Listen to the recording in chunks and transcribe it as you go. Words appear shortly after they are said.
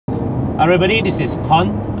Hi everybody, this is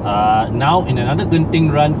Con. Now in another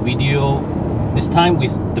Genting Run video, this time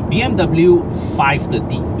with the BMW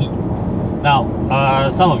 530e. Now,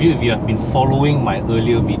 some of you, if you have been following my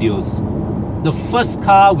earlier videos, the first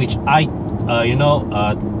car which I,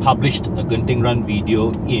 published a Genting Run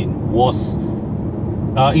video in was,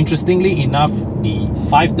 interestingly enough, the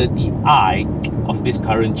 530i of this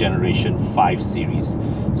current generation 5 series.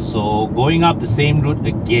 So going up the same route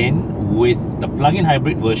again with the plug-in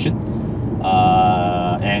hybrid version.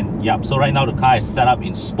 So right now the car is set up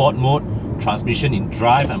in sport mode, transmission in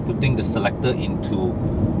drive. I'm putting the selector into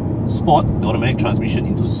sport, the automatic transmission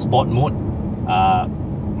into sport mode.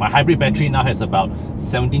 My hybrid battery now has about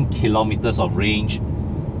 17 kilometers of range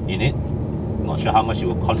in it. Not sure how much it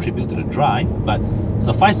will contribute to the drive, but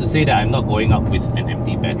suffice to say that I'm not going up with an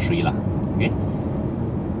empty battery lah. Okay,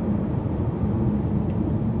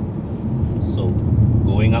 so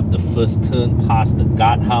going up the first turn past the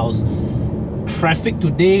guardhouse. Traffic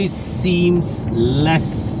today seems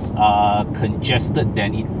less congested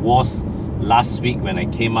than it was last week when I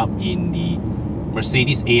came up in the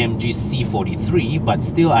Mercedes AMG C43, but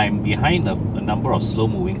still I'm behind a number of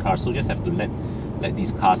slow-moving cars, so just have to let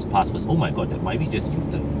these cars pass first. Oh my god, that might be just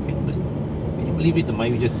U-turn. Can you believe it? That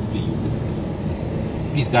might be just simply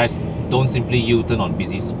U-turn. Please guys, don't simply U-turn on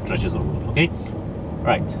busy stretches of road, okay?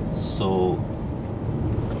 Right, so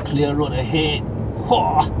clear road ahead.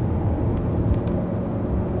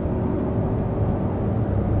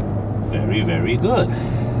 Very, very good.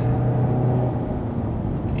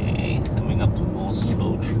 Okay, coming up to more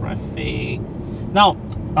slow traffic. Now,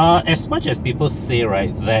 as much as people say,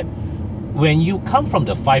 right, that when you come from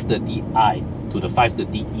the 530i to the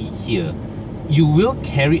 530e here, you will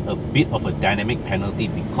carry a bit of a dynamic penalty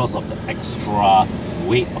because of the extra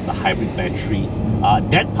weight of the hybrid battery.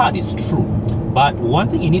 That part is true. But one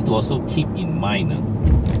thing you need to also keep in mind,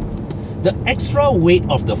 the extra weight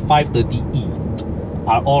of the 530e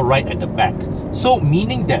are all right at the back. So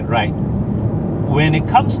meaning that, right, when it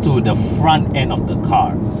comes to the front end of the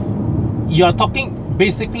car, you're talking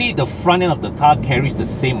basically the front end of the car carries the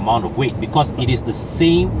same amount of weight because it is the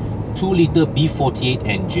same 2-liter B48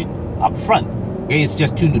 engine up front. Okay, it's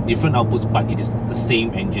just tuned to different outputs, but it is the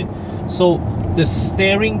same engine. So the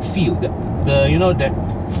steering feel,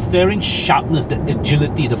 that steering sharpness, the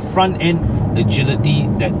agility, the front end agility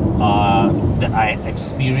that I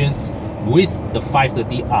experienced with the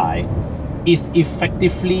 530i is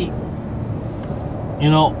effectively,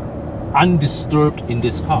 undisturbed in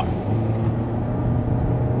this car.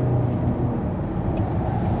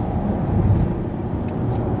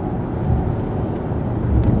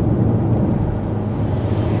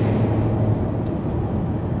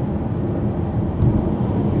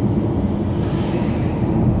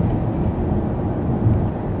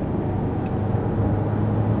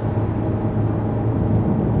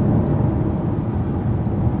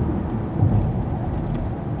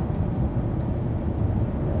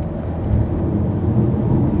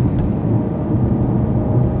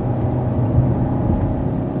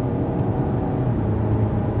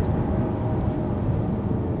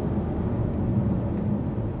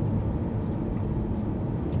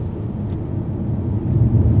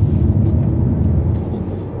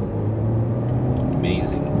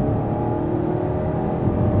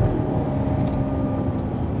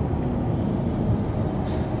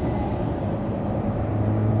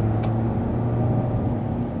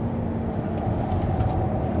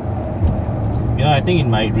 I think in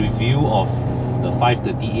my review of the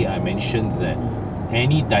 530e, I mentioned that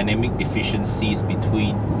any dynamic deficiencies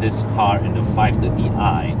between this car and the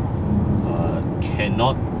 530i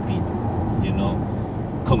cannot be,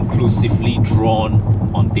 conclusively drawn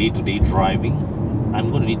on day-to-day driving. I'm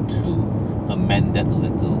going to need to amend that a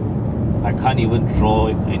little. I can't even draw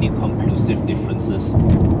any conclusive differences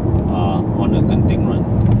on a Genting Run.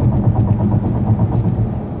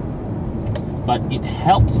 But it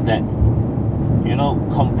helps that,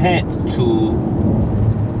 compared to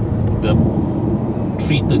the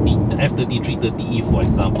 330, the F30 330e, for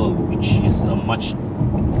example, which is a much,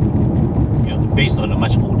 based on a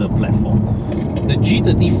much older platform, the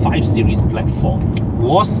G30 5 Series platform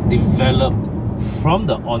was developed from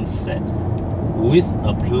the onset with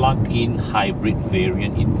a plug-in hybrid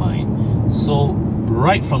variant in mind. So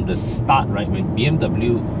right from the start, right, when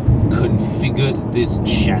BMW configured this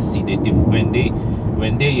chassis, when they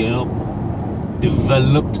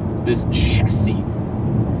developed this chassis,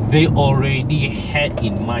 they already had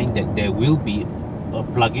in mind that there will be a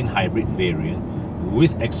plug-in hybrid variant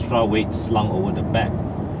with extra weight slung over the back.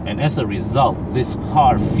 And as a result, this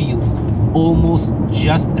car feels almost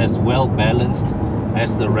just as well balanced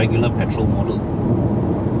as the regular petrol model.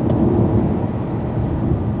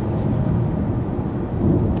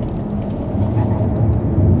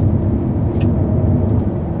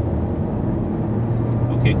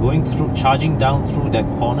 charging down through that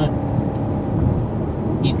corner,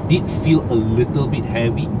 it did feel a little bit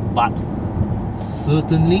heavy, but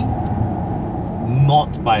certainly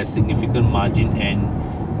not by a significant margin.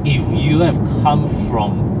 And if you have come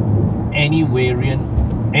from any variant,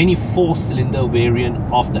 any 4-cylinder variant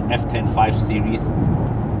of the F10 series,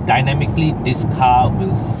 dynamically this car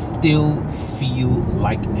will still feel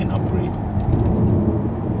like an upgrade.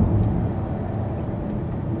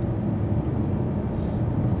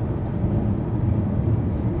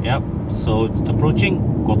 Yep, so approaching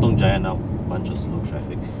Gotong Jaya now, bunch of slow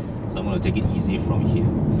traffic. So I'm going to take it easy from here.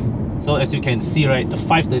 So as you can see, right, the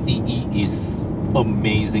 530e is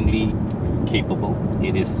amazingly capable.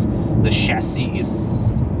 It is, the chassis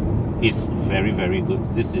is very, very good.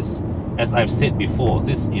 This is, as I've said before,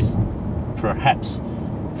 this is perhaps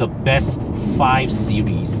the best 5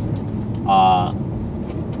 series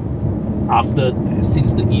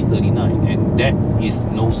since the E39, and that is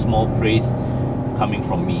no small praise coming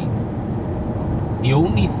from me. The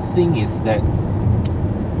only thing is that,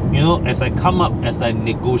 you know, as I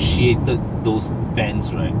negotiated those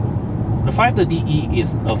bands, right, the 530e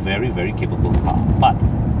is a very, very capable car, but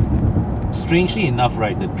strangely enough,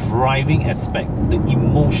 right, the driving aspect, the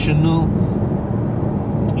emotional,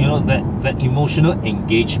 you know, that emotional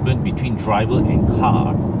engagement between driver and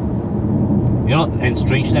car, you know, and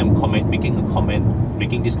strangely I'm making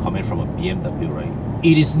this comment from a BMW, right?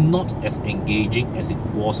 It is not as engaging as it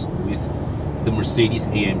was with the Mercedes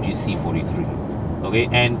AMG C43. Okay,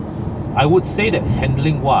 and I would say that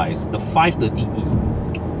handling wise, the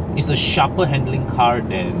 530e is a sharper handling car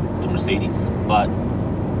than the Mercedes, but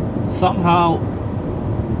somehow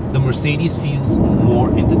the Mercedes feels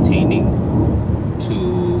more entertaining to,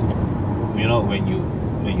 you know, when you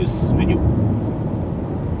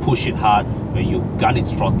push it hard, when you gun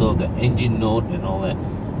its throttle, the engine note and all that.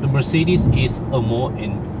 The Mercedes is a more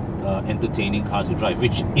entertaining car to drive,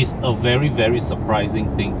 which is a very, very surprising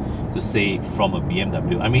thing to say from a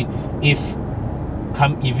BMW. I mean, if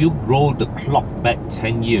you roll the clock back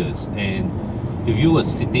 10 years, and if you were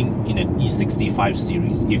sitting in an E65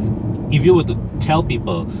 series, if you were to tell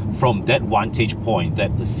people from that vantage point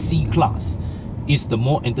that the C-Class is the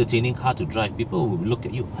more entertaining car to drive, people will look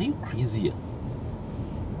at you, are you crazy?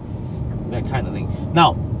 That kind of thing.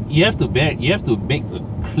 Now, you have to make a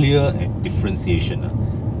clear differentiation.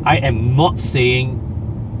 I am not saying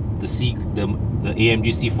the AMG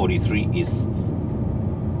C43 is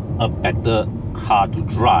a better car to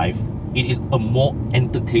drive. It is a more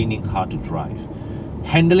entertaining car to drive.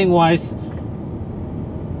 Handling wise,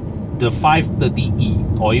 the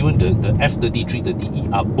 530e or even the F30,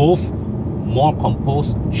 330e are both more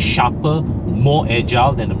composed, sharper, more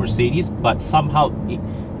agile than the Mercedes, but somehow the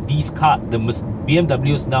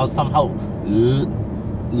BMWs now somehow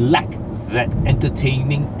lack that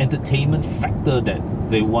entertainment factor that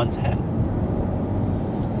they once had.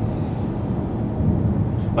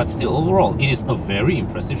 But still, overall, it is a very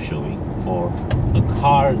impressive showing for a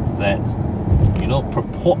car that, you know,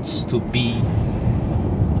 purports to be,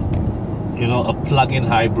 you know, a plug-in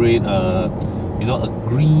hybrid, you know, a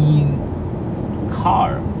green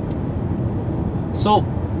car. So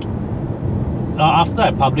after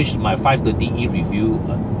I published my 530e review,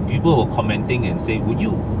 people were commenting and saying, would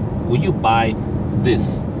you buy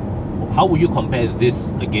this? How would you compare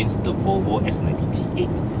this against the Volvo S90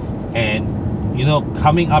 T8? And, you know,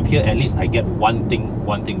 coming up here, at least I get one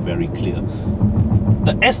thing very clear.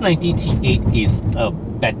 The S90 T8 is a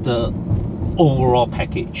better overall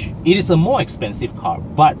package. It is a more expensive car,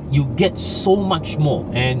 but you get so much more.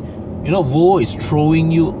 And, you know, Volvo is throwing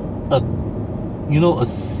you a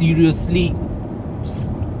seriously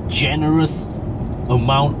generous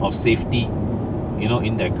amount of safety, you know,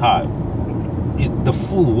 in that car. The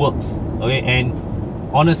full works, okay? And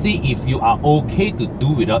honestly, if you are okay to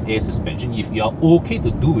do without air suspension, if you are okay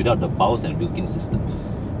to do without the Bowers and Wilkins system,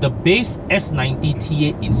 the base S90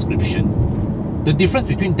 T8 inscription, the difference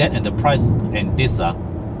between that and the price and this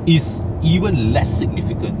is even less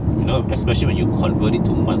significant, you know, especially when you convert it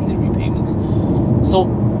to monthly repayments. So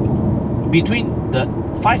between the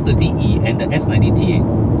 530e and the S90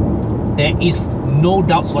 T8, there is no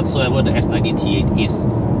doubts whatsoever the S90 T8 is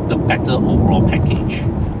the better overall package.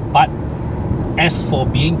 But as for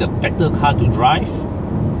being the better car to drive,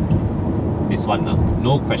 this one,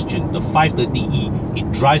 no question. The 530e,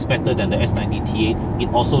 it drives better than the S90 T8. It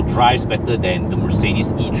also drives better than the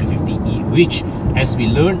Mercedes E350e, which, as we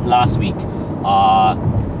learned last week,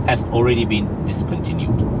 has already been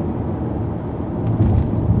discontinued.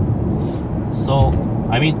 So,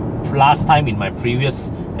 I mean, last time in my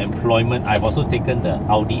previous employment, I've also taken the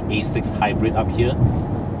Audi A6 hybrid up here.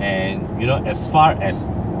 And, you know, as far as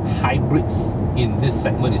hybrids in this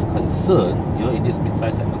segment is concerned, you know, in this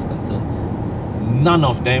mid-size segment is concerned, none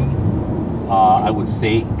of them, I would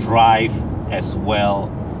say, drive as well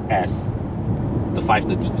as the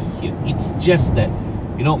 530e here. It's just that,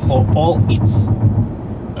 you know, for all its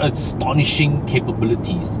astonishing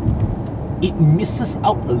capabilities, it misses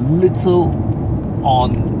out a little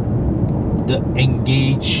on the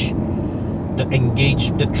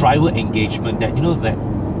driver engagement, that, you know,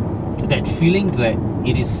 that feeling that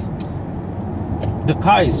it is, the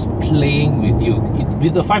car is playing with you.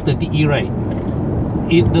 With the 530e, right,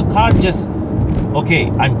 the car just, okay,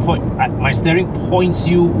 my steering points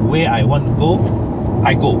you where I want to go,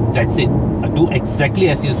 I go, that's it. I do exactly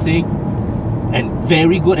as you say, and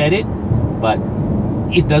very good at it, but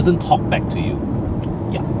it doesn't talk back to you.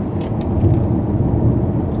 Yeah.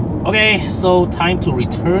 Okay, so time to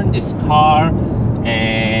return this car,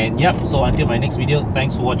 and yep, so until my next video,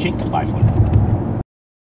 thanks for watching, bye for now.